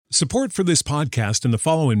Support for this podcast and the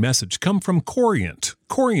following message come from Corient.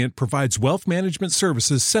 Corient provides wealth management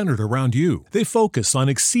services centered around you. They focus on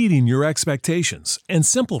exceeding your expectations and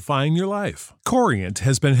simplifying your life. Corient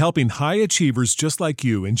has been helping high achievers just like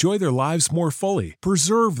you enjoy their lives more fully,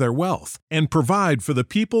 preserve their wealth, and provide for the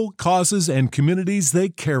people, causes, and communities they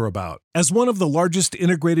care about. As one of the largest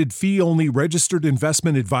integrated fee-only registered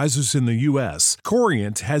investment advisors in the U.S.,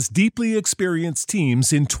 Corient has deeply experienced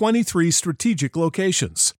teams in 23 strategic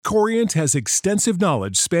locations. Corient has extensive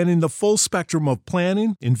knowledge spanning the full spectrum of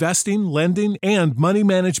planning, investing, lending, and money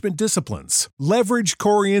management disciplines. Leverage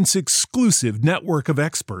Corient's exclusive network of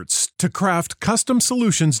experts to craft custom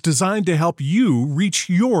solutions designed to help you reach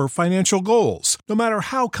your financial goals, no matter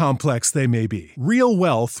how complex they may be. Real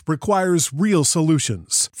wealth requires real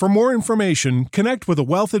solutions. For more information, connect with a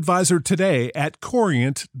wealth advisor today at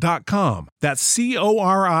Corient.com. That's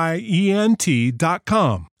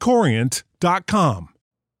Corient.com. Corient.com.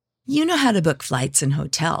 You know how to book flights and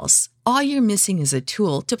hotels. All you're missing is a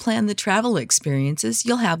tool to plan the travel experiences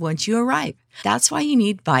you'll have once you arrive. That's why you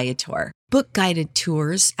need Viator. Book guided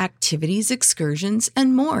tours, activities, excursions,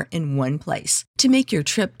 and more in one place to make your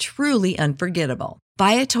trip truly unforgettable.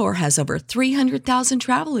 Viator has over 300,000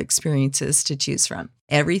 travel experiences to choose from.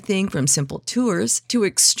 Everything from simple tours to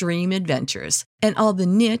extreme adventures and all the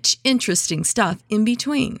niche, interesting stuff in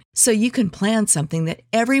between. So you can plan something that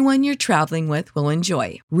everyone you're traveling with will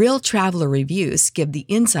enjoy. Real traveler reviews give the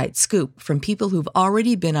inside scoop from people who've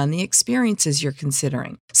already been on the experiences you're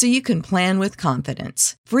considering. So you can plan with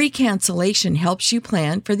confidence. Free cancellation helps you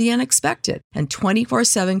plan for the unexpected. And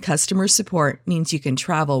 24/7 customer support means you can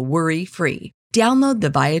travel worry-free. Download the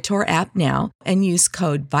Viator app now and use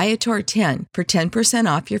code Viator10 for 10%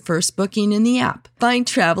 off your first booking in the app. Find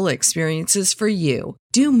travel experiences for you.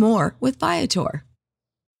 Do more with Viator.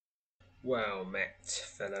 Well met,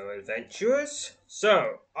 fellow adventurers.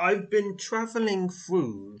 So, I've been travelling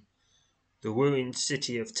through the ruined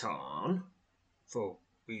city of Tarn, for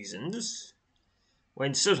reasons,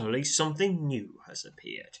 when suddenly something new has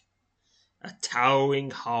appeared. A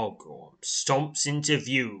towering Hargorm stomps into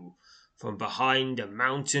view from behind a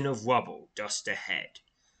mountain of rubble just ahead.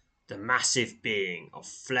 The massive being of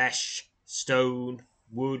flesh, stone,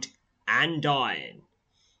 wood, and iron,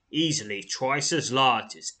 easily twice as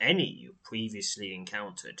large as any you previously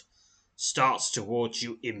encountered, starts towards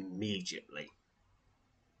you immediately.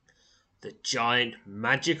 The giant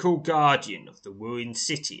magical guardian of the ruined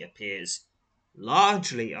city appears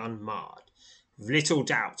largely unmarred, with little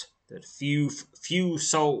doubt that few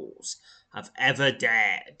souls have ever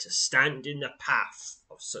dared to stand in the path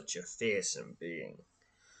of such a fearsome being.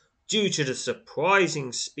 Due to the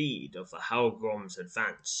surprising speed of the Hargorm's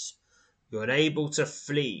advance, you're unable to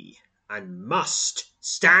flee and must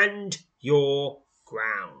stand your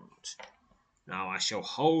ground. Now I shall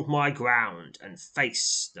hold my ground and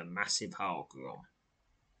face the massive Hargorm,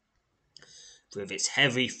 with its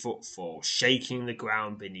heavy footfall shaking the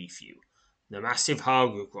ground beneath you. The massive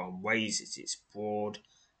Hargorm raises its broad,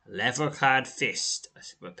 leather-clad fist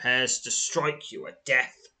as it prepares to strike you a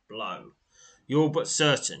death blow. You're but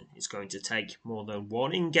certain it's going to take more than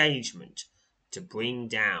one engagement to bring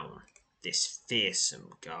down this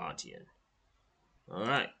fearsome guardian.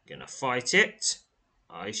 Alright, gonna fight it.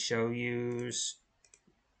 I shall use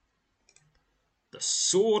the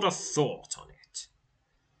Sword of Thought on it.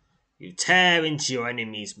 You tear into your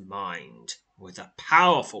enemy's mind with a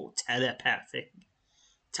powerful telepathic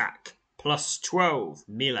attack, plus 12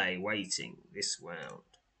 melee weighting this round.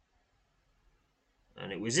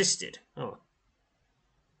 And it resisted. Oh.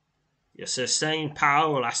 Your sustained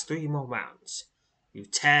power will last 3 more rounds. You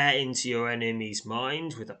tear into your enemy's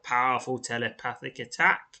mind with a powerful telepathic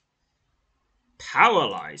attack,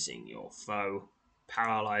 paralyzing your foe,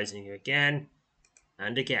 paralyzing again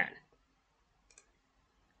and again.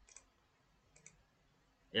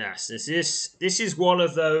 Yes, this is one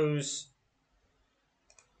of those.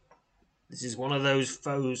 This is one of those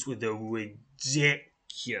foes with a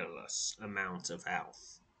ridiculous amount of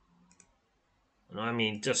health. And I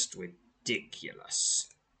mean just ridiculous.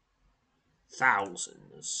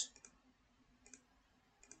 Thousands.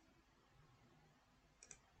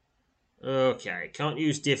 Okay, can't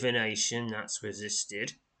use divination, that's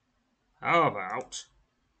resisted. How about...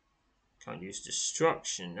 Can't use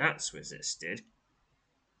destruction, that's resisted.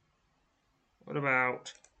 What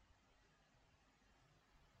about...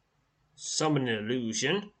 Summon an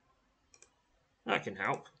illusion? That can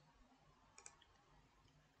help.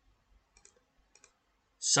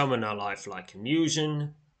 Summon a lifelike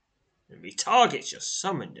illusion. And retarget your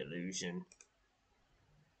summoned illusion.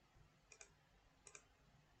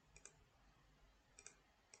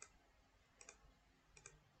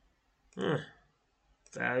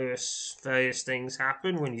 Various things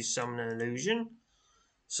happen when you summon an illusion.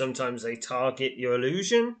 Sometimes they target your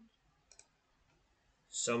illusion.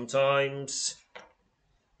 Sometimes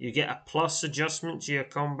you get a plus adjustment to your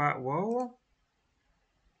combat roll.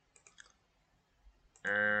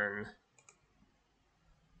 And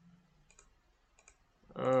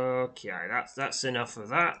okay, that's enough of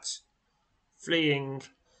that. Fleeing.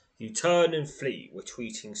 You turn and flee,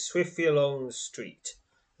 retreating swiftly along the street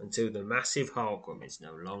until the massive Hargrim is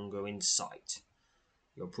no longer in sight.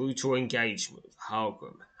 Your brutal engagement with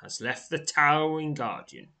Hargrim has left the towering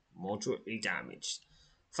guardian moderately damaged.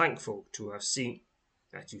 Thankful to have seen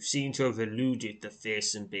that you seem to have eluded the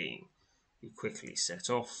fearsome being, you quickly set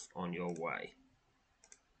off on your way.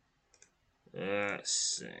 Let's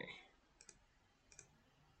see.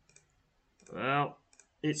 Well,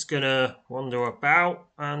 it's gonna wander about,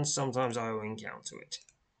 and sometimes I will encounter it.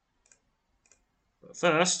 But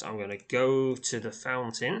first, I'm gonna go to the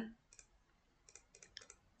fountain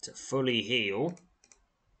to fully heal.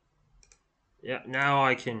 Yeah, now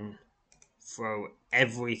I can throw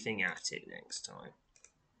everything at it next time.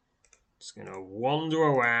 Just gonna wander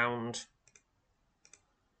around.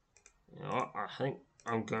 You know what? I think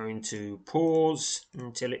I'm going to pause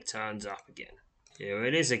until it turns up again. Here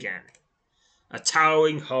it is again. A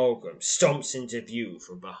towering Hargrim stomps into view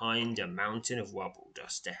from behind a mountain of rubble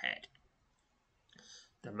just ahead.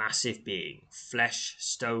 The massive being, flesh,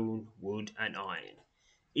 stone, wood, and iron,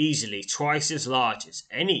 easily twice as large as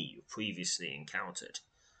any you previously encountered,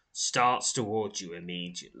 starts towards you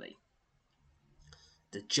immediately.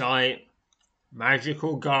 The giant,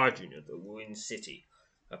 magical guardian of the ruined city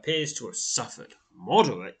appears to have suffered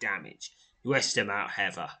moderate damage. You estimate,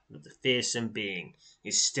 however, that the fearsome being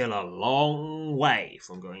is still a long way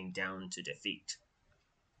from going down to defeat.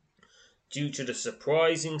 Due to the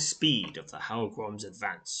surprising speed of the Hargrim's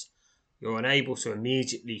advance, you're unable to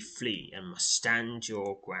immediately flee and must stand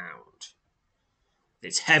your ground.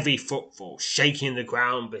 Its heavy footfall shaking the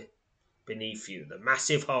ground beneath you, the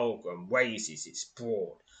massive Hargrim raises its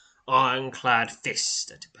broad, ironclad fist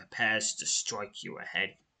that it prepares to strike you a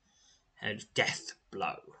head death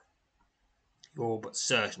blow. You're but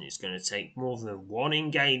certain it's going to take more than one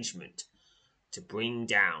engagement to bring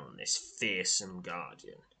down this fearsome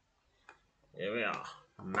guardian. Here we are,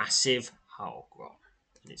 massive Hargrim,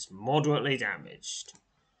 and it's moderately damaged.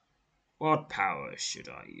 What power should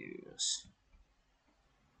I use?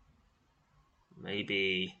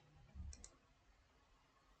 Maybe...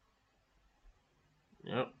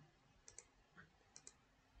 Nope.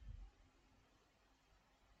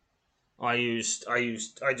 I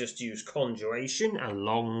just used conjuration and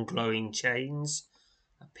long glowing chains.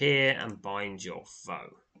 Appear and bind your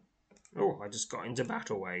foe. Oh, I just got into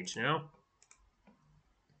battle rage now.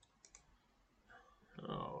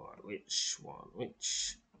 Alright, which one?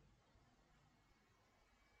 Which?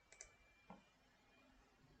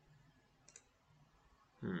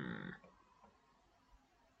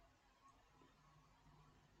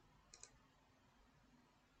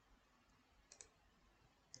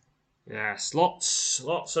 Yes,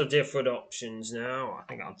 lots of different options now. I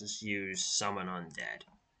think I'll just use Summon Undead.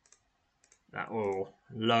 That will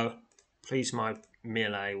please my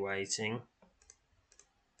melee rating,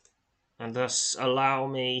 and thus allow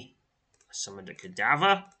me to summon the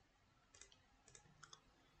cadaver.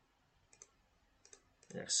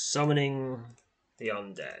 Yes, summoning the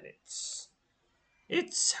undead.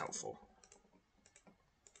 It's helpful.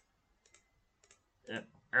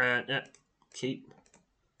 Keep.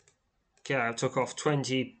 Okay, I took off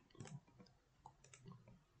 20.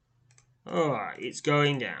 Alright, it's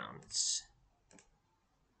going down. It's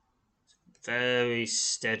very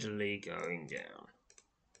steadily going down.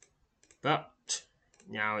 But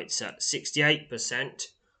now it's at 68%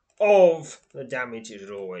 of the damage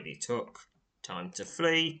it already took. Time to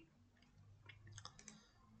flee.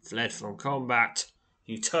 Fled from combat.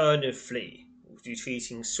 You turn and flee,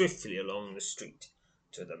 retreating swiftly along the street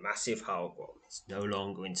to the massive Hargrim is no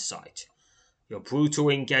longer in sight. Your brutal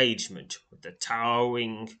engagement with the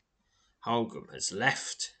towering Hargrim has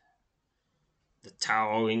left the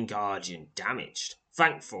towering guardian damaged.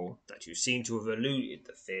 Thankful that you seem to have eluded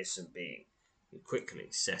the fearsome being, you quickly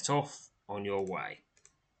set off on your way.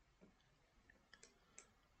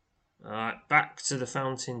 Alright, back to the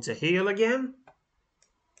fountain to heal again.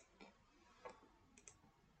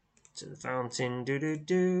 To the fountain,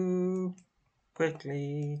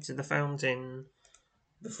 quickly to the fountain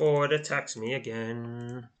before it attacks me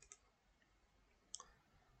again.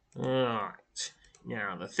 Alright,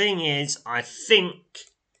 now the thing is, I think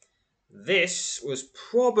this was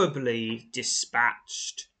probably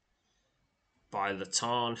dispatched by the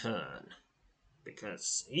Tarn Hern.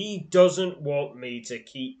 Because he doesn't want me to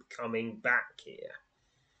keep coming back here.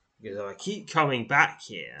 Because if I keep coming back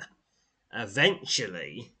here,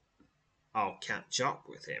 eventually I'll catch up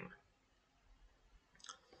with him.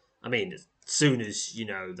 I mean, as soon as,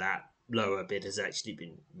 that lower bid has actually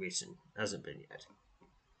been written. Hasn't been yet.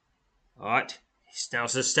 Alright, he's now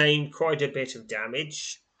sustained quite a bit of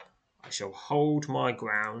damage. I shall hold my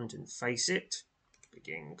ground and face it.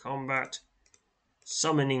 Begin combat.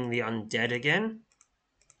 Summoning the undead again.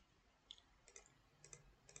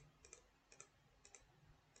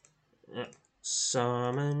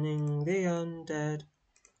 Summoning the undead.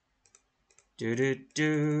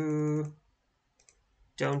 Do.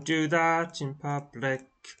 Don't do that in public,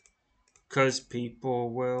 'cause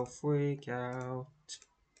people will freak out.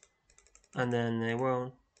 And then they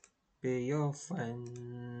won't be your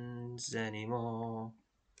friends anymore.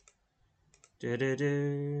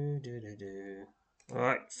 Do.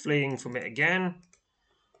 Alright, fleeing from it again.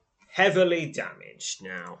 Heavily damaged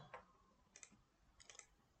now.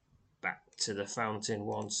 Back to the fountain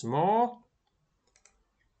once more.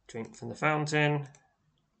 Drink from the fountain.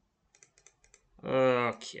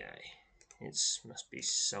 Okay. It must be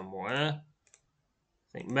somewhere.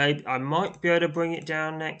 I think maybe I might be able to bring it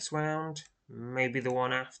down next round. Maybe the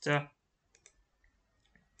one after.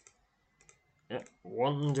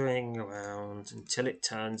 Wandering around until it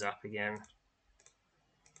turns up again.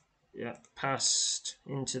 Past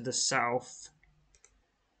into the south.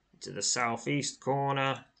 To the southeast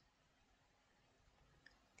corner.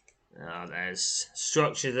 Now there's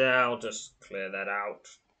structure there. I'll just clear that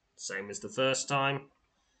out. Same as the first time.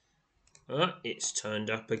 It's turned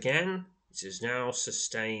up again. It has now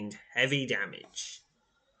sustained heavy damage.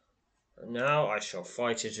 And now I shall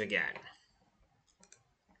fight it again.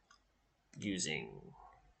 Using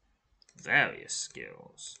various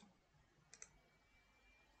skills.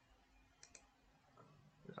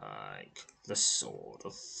 Like the Sword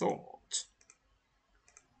of Thought.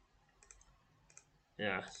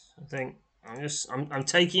 Yeah, I think I'm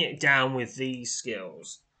taking it down with these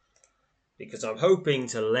skills. Because I'm hoping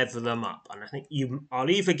to level them up. And I think I'll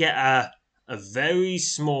either get a very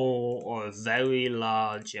small or a very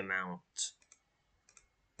large amount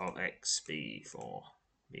of XP for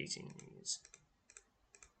beating these.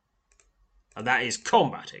 And that is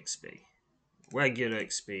combat XP. Regular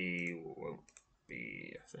XP won't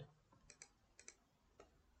be a thing.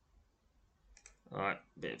 Alright,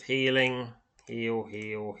 bit of healing.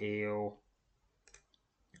 Heal.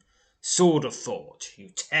 Sword of Thought. You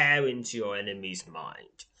tear into your enemy's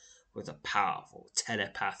mind with a powerful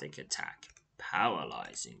telepathic attack,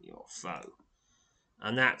 paralyzing your foe.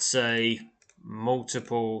 And that's a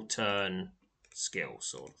multiple turn skill,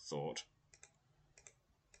 Sword of Thought.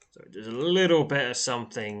 So it does a little bit of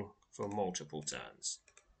something for multiple turns,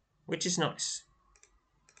 which is nice.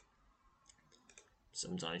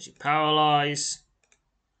 Sometimes you paralyze.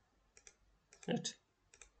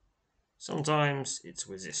 Sometimes it's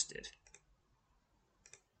resisted.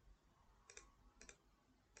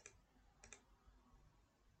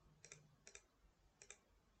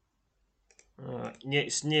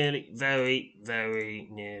 It's nearly, very, very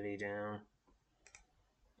nearly down.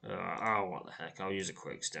 What the heck, I'll use a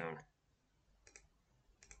quick stone.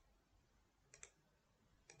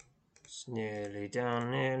 It's nearly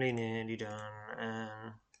done, nearly done.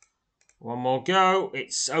 And one more go.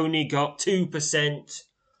 It's only got 2%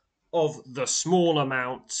 of the small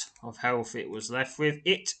amount of health it was left with.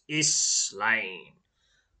 It is slain.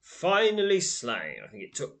 Finally slain. I think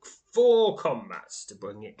it took 4 combats to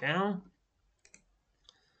bring it down.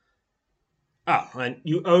 And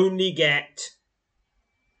you only get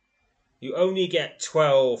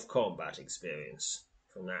 12 combat experience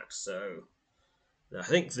from that, so I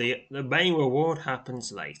think the main reward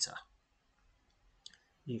happens later.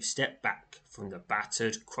 You step back from the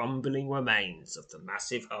battered, crumbling remains of the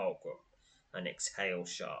massive Hargrim and exhale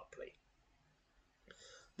sharply.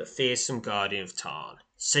 The fearsome Guardian of Tarn,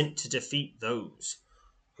 sent to defeat those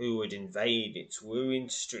who would invade its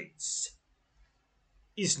ruined streets,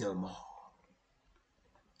 is no more.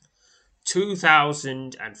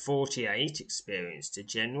 2,048 experience to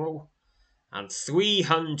General, and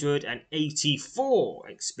 384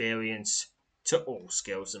 experience to all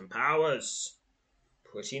skills and powers.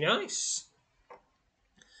 Pretty nice.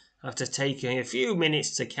 After taking a few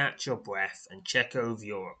minutes to catch your breath and check over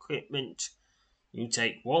your equipment, you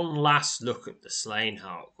take one last look at the slain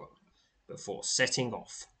Hargrim before setting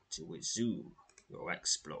off to resume your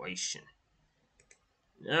exploration.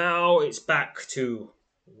 Now it's back to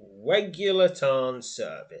regular Tarn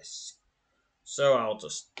service. So I'll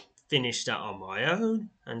just finish that on my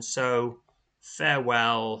own, and so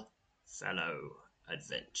Farewell, fellow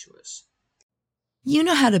adventurers. You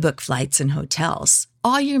know how to book flights and hotels.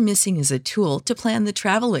 All you're missing is a tool to plan the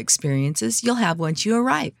travel experiences you'll have once you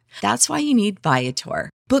arrive. That's why you need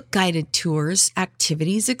Viator. Book guided tours,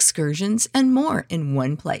 activities, excursions, and more in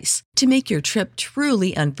one place to make your trip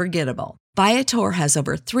truly unforgettable. Viator has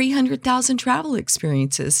over 300,000 travel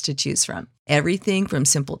experiences to choose from. Everything from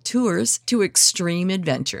simple tours to extreme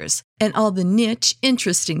adventures and all the niche,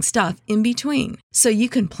 interesting stuff in between. So you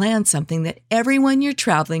can plan something that everyone you're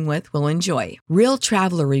traveling with will enjoy. Real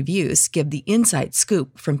traveler reviews give the inside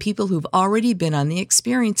scoop from people who've already been on the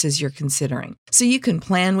experiences you're considering. So you can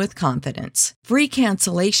plan with confidence. Free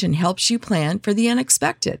cancellation helps you plan for the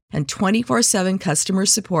unexpected. And 24/7 customer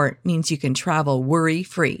support means you can travel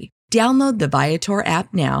worry-free. Download the Viator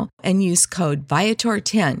app now and use code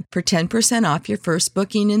Viator10 for 10% off your first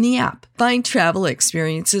booking in the app. Find travel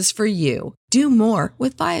experiences for you. Do more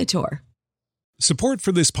with Viator. Support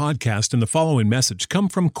for this podcast and the following message come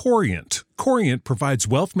from Corient. Corient provides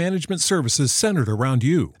wealth management services centered around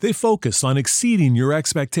you. They focus on exceeding your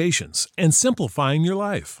expectations and simplifying your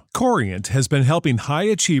life. Corient has been helping high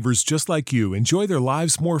achievers just like you enjoy their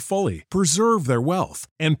lives more fully, preserve their wealth,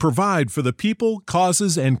 and provide for the people,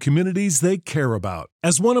 causes, and communities they care about.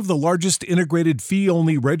 As one of the largest integrated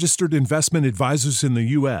fee-only registered investment advisors in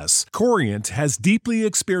the U.S., Corient has deeply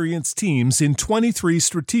experienced teams in 23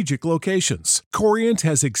 strategic locations. Corient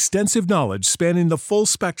has extensive knowledge spanning the full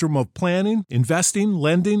spectrum of planning, investing,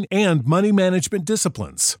 lending, and money management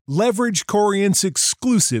disciplines. Leverage Corient's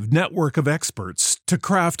exclusive network of experts to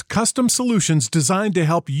craft custom solutions designed to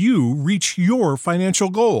help you reach your financial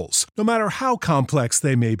goals, no matter how complex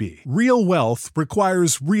they may be. Real wealth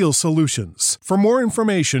requires real solutions. For more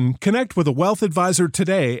information, connect with a wealth advisor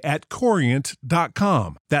today at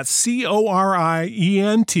Corient.com. That's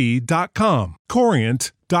Corient.com.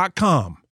 Corient.com.